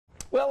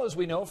Well, as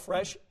we know,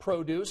 fresh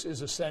produce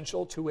is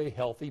essential to a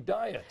healthy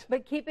diet.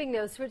 But keeping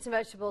those fruits and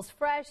vegetables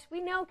fresh,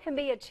 we know can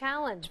be a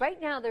challenge. Right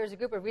now, there's a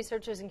group of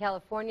researchers in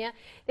California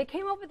that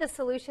came up with a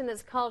solution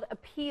that's called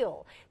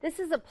Apeel. This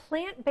is a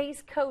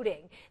plant-based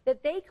coating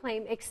that they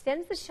claim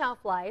extends the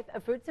shelf life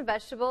of fruits and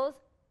vegetables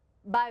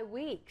by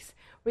weeks.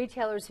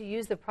 Retailers who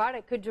use the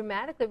product could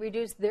dramatically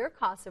reduce their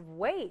cost of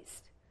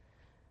waste.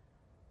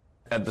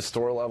 At the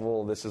store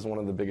level, this is one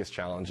of the biggest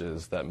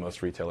challenges that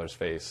most retailers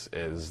face,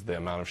 is the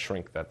amount of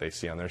shrink that they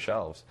see on their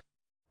shelves.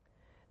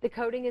 The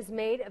coating is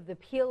made of the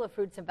peel of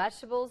fruits and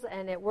vegetables,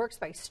 and it works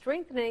by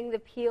strengthening the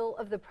peel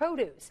of the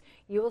produce.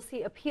 You will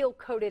see Apeel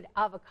coated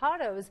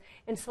avocados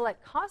in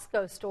select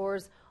Costco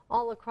stores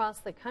all across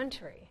the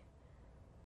country.